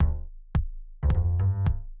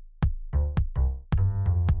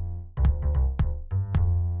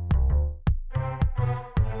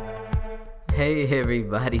Hey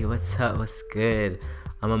everybody, what's up? What's good?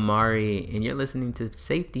 I'm Amari, and you're listening to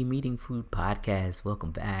Safety Meeting Food Podcast.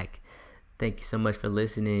 Welcome back. Thank you so much for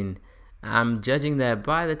listening. I'm judging that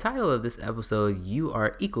by the title of this episode, you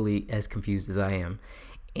are equally as confused as I am.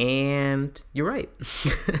 And you're right.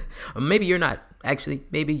 Or maybe you're not. Actually,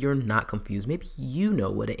 maybe you're not confused. Maybe you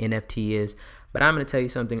know what an NFT is. But I'm going to tell you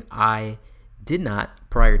something I did not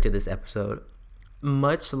prior to this episode.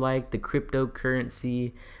 Much like the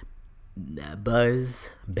cryptocurrency buzz,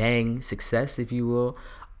 bang, success, if you will,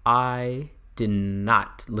 I did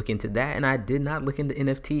not look into that, and I did not look into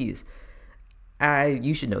NFTs.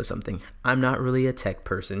 You should know something. I'm not really a tech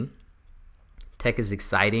person. Tech is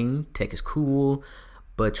exciting, tech is cool,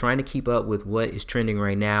 but trying to keep up with what is trending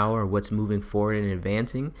right now or what's moving forward and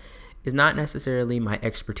advancing is not necessarily my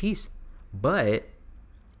expertise. But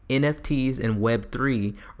NFTs and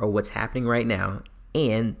Web3 are what's happening right now,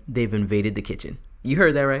 and they've invaded the kitchen. You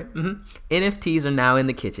heard that right? NFTs are now in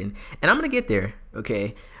the kitchen, and I'm going to get there,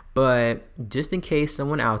 okay? But just in case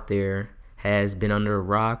someone out there has been under a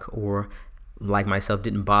rock or like myself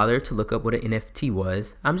didn't bother to look up what an NFT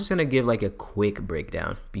was, I'm just going to give like a quick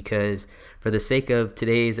breakdown because for the sake of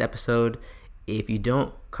today's episode, if you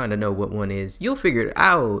don't kind of know what one is, you'll figure it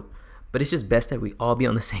out, but it's just best that we all be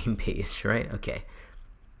on the same page, right? Okay.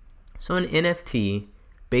 So an NFT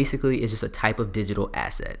basically is just a type of digital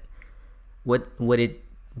asset. What it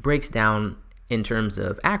breaks down in terms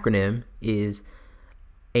of acronym is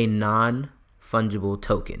a non-fungible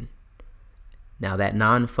token. Now that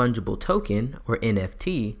non-fungible token, or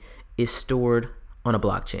NFT, is stored on a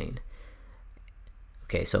blockchain.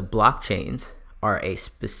 Okay, so blockchains are a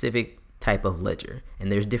specific type of ledger,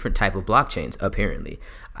 and there's different type of blockchains apparently.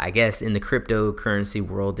 I guess in the cryptocurrency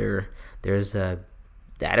world there's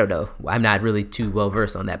I don't know. I'm not really too well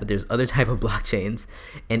versed on that, but there's other type of blockchains,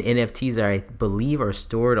 and NFTs I believe are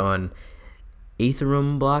stored on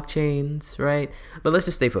Ethereum blockchains, right? But let's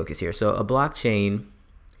just stay focused here. So a blockchain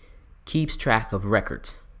keeps track of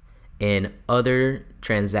records and other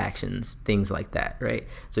transactions, things like that, right?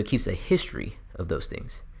 So it keeps a history of those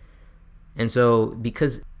things. And so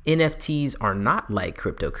because NFTs are not like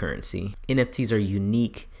cryptocurrency, NFTs are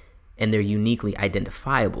unique and they're uniquely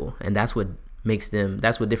identifiable, and that's what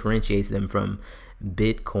differentiates them from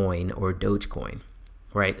Bitcoin or Dogecoin,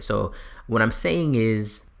 right? So what I'm saying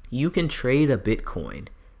is you can trade a Bitcoin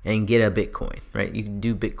and get a Bitcoin, right? You can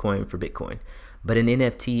do Bitcoin for Bitcoin, but an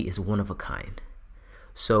NFT is one of a kind.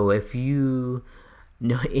 So if you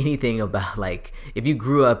know anything about, like, if you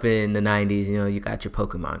grew up in the 90s, you got your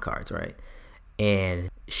Pokemon cards, right?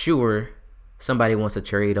 And sure, somebody wants to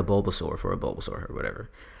trade a Bulbasaur for a Bulbasaur or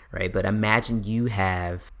whatever, right? But imagine you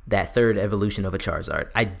have that third evolution of a Charizard.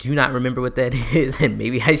 I do not remember what that is, and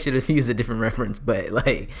maybe I should have used a different reference, but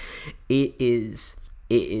like it is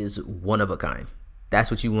one of a kind.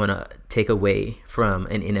 That's what you want to take away from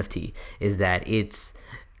an NFT, is that it's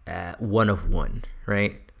one of one,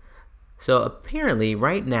 right? So apparently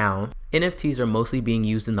right now, NFTs are mostly being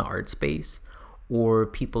used in the art space, or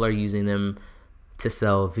people are using them to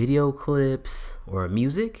sell video clips or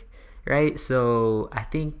music, right? So I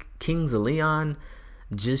think Kings of Leon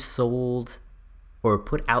just sold or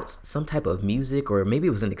put out some type of music, or maybe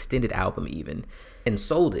it was an extended album even, and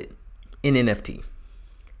sold it in NFT.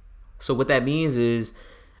 So what that means is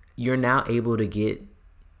you're now able to get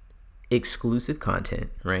exclusive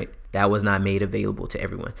content, right? That was not made available to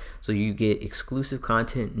everyone. So you get exclusive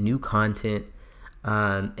content, new content,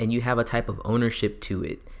 and you have a type of ownership to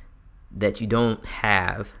it that you don't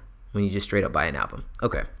have when you just straight up buy an album.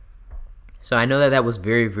 Okay. So I know that was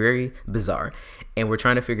very, very bizarre, and we're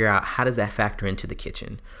trying to figure out how does that factor into the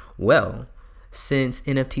kitchen. Well, since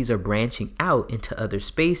NFTs are branching out into other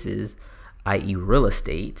spaces, i.e. real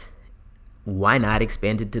estate, why not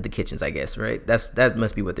expand it to the kitchens, I guess, right? That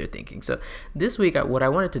must be what they're thinking. So this week, what I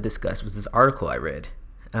wanted to discuss was this article I read,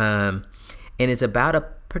 and it's about a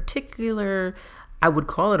particular, I would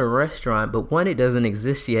call it a restaurant, but one, it doesn't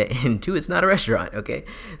exist yet, and two, it's not a restaurant, okay?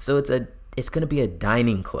 So it's going to be a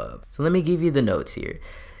dining club. So let me give you the notes here.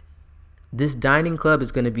 This dining club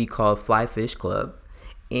is going to be called Fly Fish Club,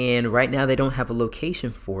 and right now they don't have a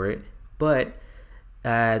location for it, but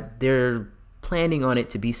they're planning on it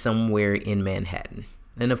to be somewhere in Manhattan.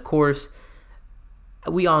 And of course,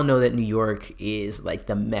 we all know that New York is like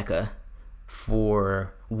the mecca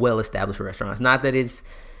for well-established restaurants. Not that it's,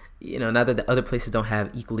 not that the other places don't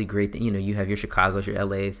have equally great, you have your Chicago's, your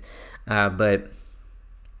LA's, but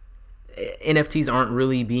NFTs aren't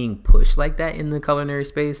really being pushed like that in the culinary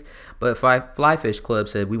space. But Fly Fish Club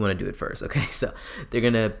said, we want to do it first. Okay, so they're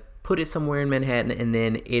going to put it somewhere in Manhattan, and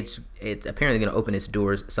then it's apparently going to open its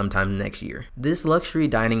doors sometime next year. This luxury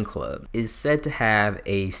dining club is said to have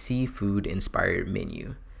a seafood inspired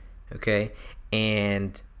menu, okay?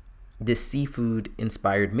 And this seafood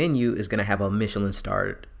inspired menu is going to have a Michelin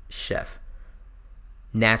starred chef.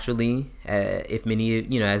 Naturally, as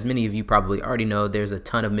many of you probably already know, there's a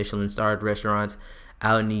ton of Michelin starred restaurants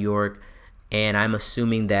out in New York, and I'm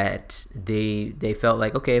assuming that they felt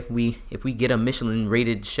like, okay, if we get a Michelin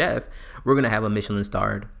rated chef, we're gonna have a Michelin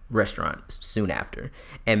starred restaurant soon after.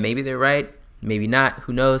 And maybe they're right, maybe not,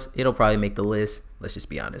 who knows? It'll probably make the list. Let's just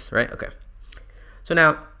be honest, right? Okay. So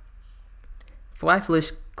now, Fly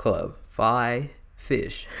Fish Club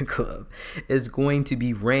is going to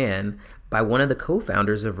be ran by one of the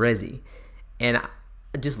co-founders of Resy. And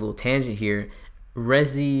just a little tangent here,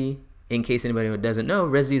 Resy, in case anybody doesn't know,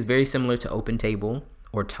 Resy is very similar to Open Table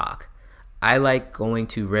or Talk. I like going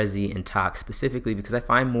to Resy and Talk specifically because I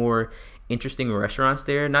find more interesting restaurants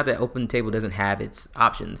there. Not that Open Table doesn't have its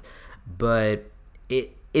options, but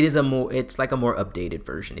it's like a more updated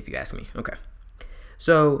version, if you ask me. Okay.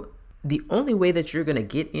 So the only way that you're gonna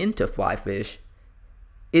get into Fly Fish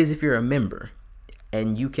is if you're a member.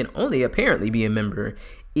 And you can only apparently be a member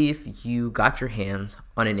if you got your hands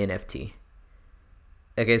on an NFT.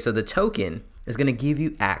 Okay, so the token is going to give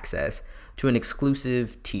you access to an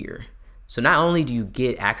exclusive tier. So not only do you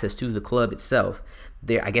get access to the club itself,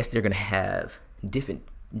 I guess they're going to have different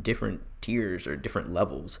tiers or different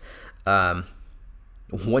levels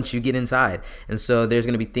once you get inside. And so there's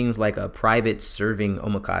going to be things like a private serving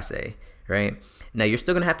omakase, right? Now you're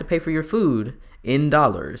still going to have to pay for your food in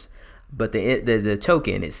dollars, but the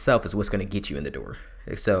token itself is what's going to get you in the door.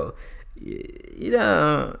 So,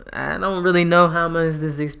 I don't really know how much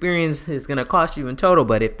this experience is going to cost you in total,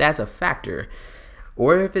 but if that's a factor,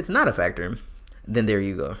 or if it's not a factor, then there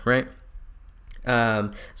you go, right?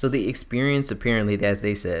 So the experience, apparently, as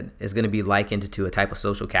they said, is going to be likened to a type of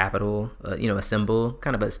social capital, a symbol,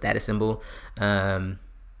 kind of a status symbol. And,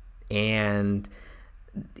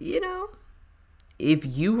 if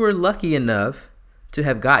you were lucky enough to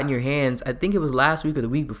have gotten your hands, I think it was last week or the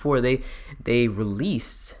week before, they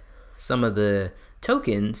released some of the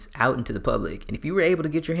tokens out into the public. And if you were able to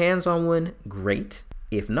get your hands on one, great.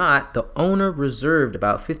 If not, the owner reserved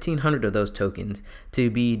about 1,500 of those tokens to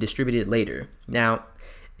be distributed later. Now,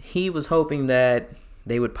 he was hoping that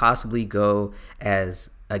they would possibly go as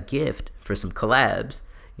a gift for some collabs.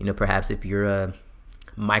 Perhaps if you're a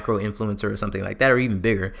micro influencer or something like that, or even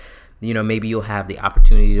bigger, maybe you'll have the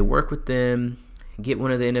opportunity to work with them, get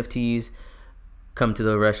one of the NFTs, come to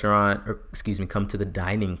the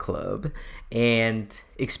dining club and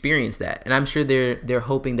experience that. And I'm sure they're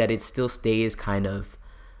hoping that it still stays kind of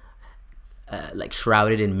like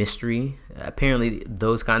shrouded in mystery. Apparently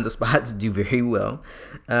those kinds of spots do very well.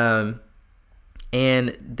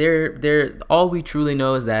 And they're all we truly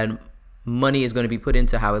know is that money is going to be put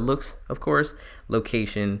into how it looks, of course,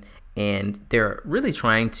 location, and they're really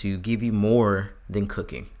trying to give you more than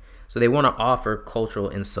cooking. So they want to offer cultural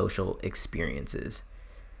and social experiences.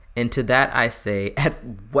 And to that I say, at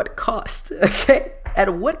what cost? Okay?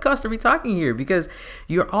 At what cost are we talking here? Because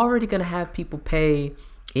you're already going to have people pay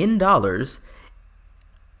in dollars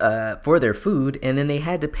for their food, and then they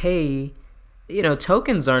had to pay,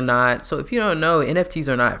 tokens are not, so if you don't know, NFTs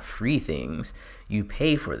are not free things. You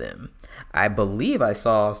pay for them. I believe I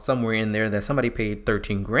saw somewhere in there that somebody paid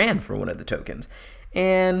 13 grand for one of the tokens.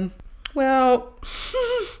 And, well,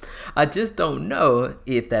 I just don't know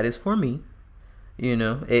if that is for me.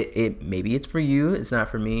 It maybe it's for you. It's not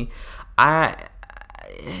for me. I'm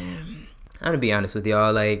gonna be honest with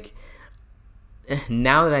y'all. Like,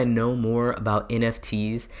 now that I know more about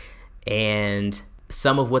NFTs and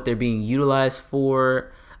some of what they're being utilized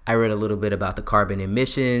for, I read a little bit about the carbon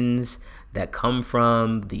emissions that come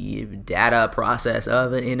from the data process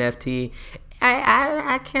of an NFT.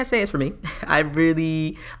 I can't say it's for me.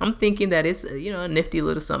 I'm thinking that it's a nifty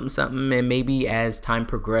little something, and maybe as time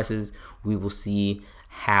progresses, we will see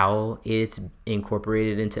how it's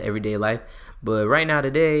incorporated into everyday life. But right now,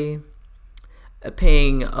 today,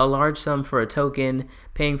 paying a large sum for a token,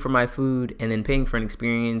 paying for my food, and then paying for an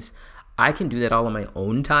experience, I can do that all on my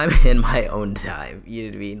own time and my own time. You know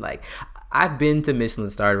what I mean? Like, I've been to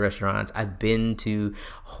Michelin starred restaurants. I've been to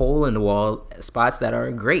hole in the wall spots that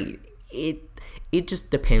are great. It just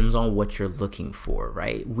depends on what you're looking for,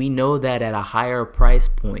 right? We know that at a higher price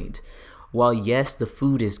point, while yes, the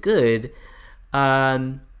food is good,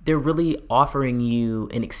 they're really offering you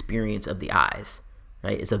an experience of the eyes,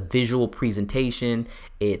 right? It's a visual presentation.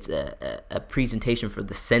 It's a presentation for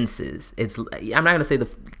the senses. I'm not gonna say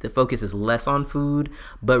the focus is less on food,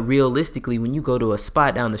 but realistically, when you go to a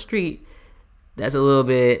spot down the street that's a little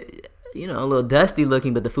bit, a little dusty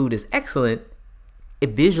looking, but the food is excellent,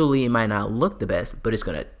 visually it might not look the best, but it's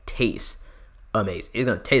gonna taste amazing. It's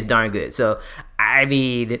gonna taste darn good. So I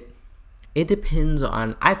mean, it depends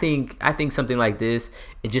on, I think something like this,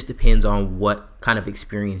 it just depends on what kind of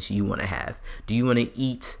experience you want to have. Do you want to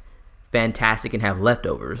eat fantastic and have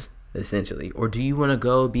leftovers, essentially, or do you want to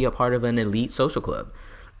go be a part of an elite social club?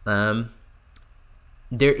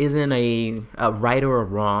 There isn't a right or a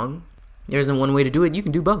wrong. There isn't one way to do it. You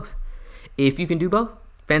can do both. If you can do both,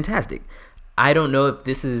 fantastic. I don't know if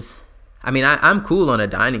this is, I'm cool on a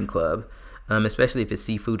dining club, especially if it's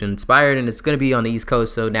seafood inspired, and it's going to be on the East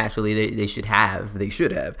Coast, so naturally they should have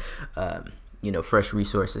fresh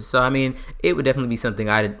resources. So it would definitely be something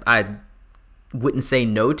I wouldn't say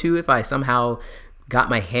no to if I somehow got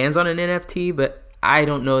my hands on an NFT, but I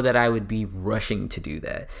don't know that I would be rushing to do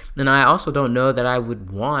that. And I also don't know that I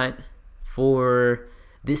would want for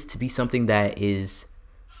this to be something that is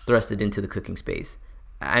thrusted into the cooking space.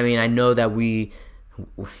 I know that we,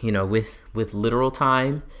 with literal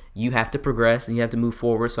time, you have to progress and you have to move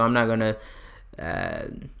forward. So I'm not going to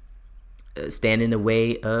stand in the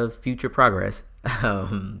way of future progress.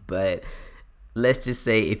 But let's just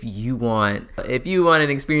say if you want an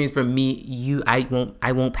experience from me,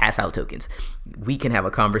 I won't pass out tokens. We can have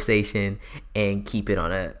a conversation and keep it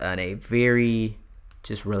on a very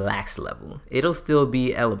just relaxed level. It'll still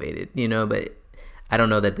be elevated, but I don't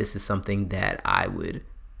know that this is something that I would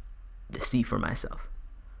see for myself.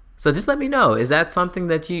 So just let me know. Is that something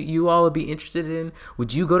that you all would be interested in?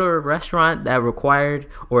 Would you go to a restaurant that required,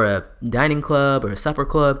 or a dining club or a supper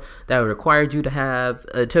club that required you to have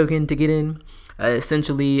a token to get in?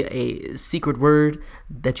 Essentially a secret word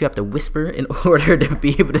that you have to whisper in order to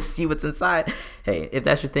be able to see what's inside. Hey, if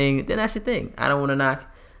that's your thing, then that's your thing. I don't want to knock.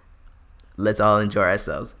 Let's all enjoy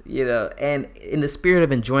ourselves, and in the spirit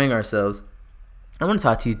of enjoying ourselves, I want to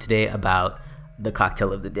talk to you today about the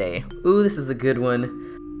cocktail of the day. Ooh, this is a good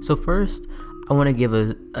one. So first, I want to give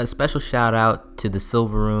a special shout out to the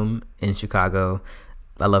Silver Room in Chicago.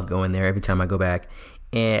 I love going there every time I go back.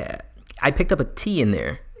 And I picked up a tea in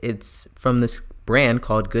there. It's from this brand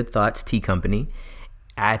called Good Thoughts Tea Company.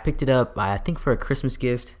 I picked it up, I think, for a Christmas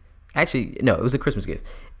gift. Actually, no, it was a Christmas gift.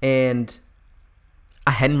 And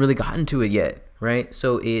I hadn't really gotten to it yet, right?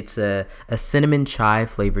 So it's a cinnamon chai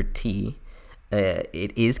flavored tea.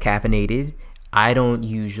 It is caffeinated. I don't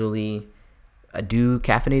usually do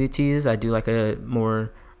caffeinated teas. I do like a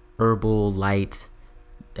more herbal, light,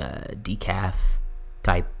 decaf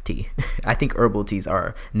type tea. I think herbal teas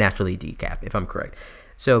are naturally decaf, if I'm correct.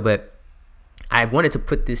 So, but I wanted to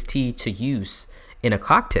put this tea to use in a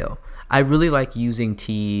cocktail. I really like using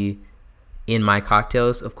tea in my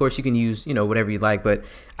cocktails. Of course, you can use, whatever you like, but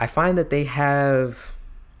I find that they have,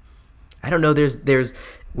 I don't know, there's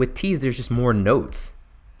with teas, there's just more notes,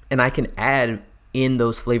 and I can add in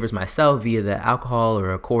those flavors myself via the alcohol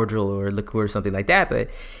or a cordial or a liqueur or something like that. But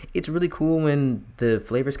it's really cool when the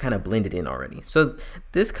flavors kind of blended in already. So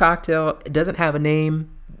this cocktail doesn't have a name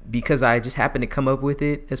because I just happened to come up with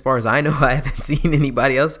it. As far as I know, I haven't seen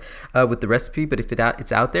anybody else with the recipe, but if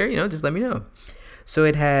it's out there, just let me know. So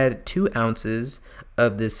it had 2 ounces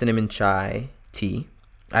of the cinnamon chai tea.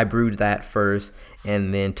 I brewed that first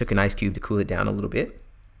and then took an ice cube to cool it down a little bit.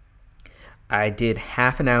 I did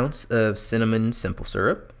 1/2 ounce of cinnamon simple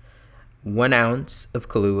syrup, 1 ounce of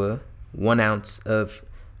Kahlua, 1 ounce of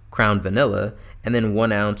ground vanilla, and then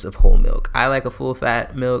 1 ounce of whole milk. I like a full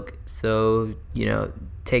fat milk, so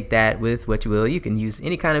take that with what you will. You can use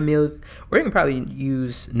any kind of milk, or you can probably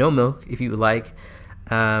use no milk if you would like.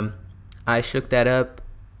 I shook that up.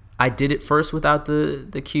 I did it first without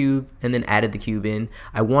the cube and then added the cube in.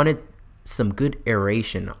 I wanted some good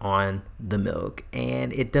aeration on the milk,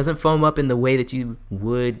 and it doesn't foam up in the way that you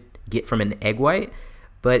would get from an egg white,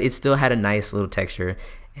 but it still had a nice little texture.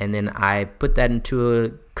 And then I put that into a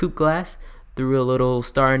coupe glass, threw a little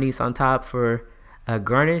star anise on top for a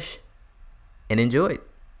garnish, and enjoyed.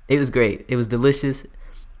 It was great. It was delicious.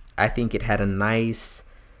 I think it had a nice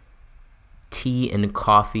tea and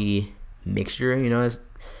coffee mixture,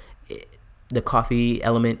 the coffee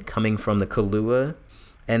element coming from the Kahlua,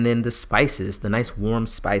 and then the spices, the nice warm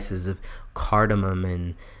spices of cardamom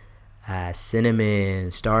and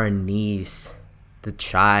cinnamon, star anise, the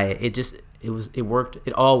chai.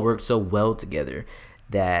 It all worked so well together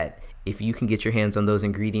that if you can get your hands on those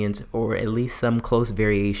ingredients, or at least some close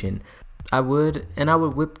variation, I would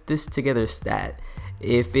whip this together stat.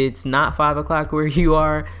 If it's not 5 o'clock where you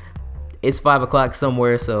are, It's 5 o'clock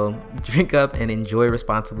somewhere, so drink up and enjoy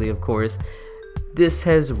responsibly, of course. This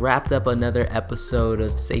has wrapped up another episode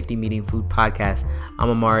of Safety Meeting Food Podcast. I'm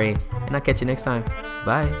Amari, and I'll catch you next time.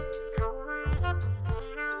 Bye.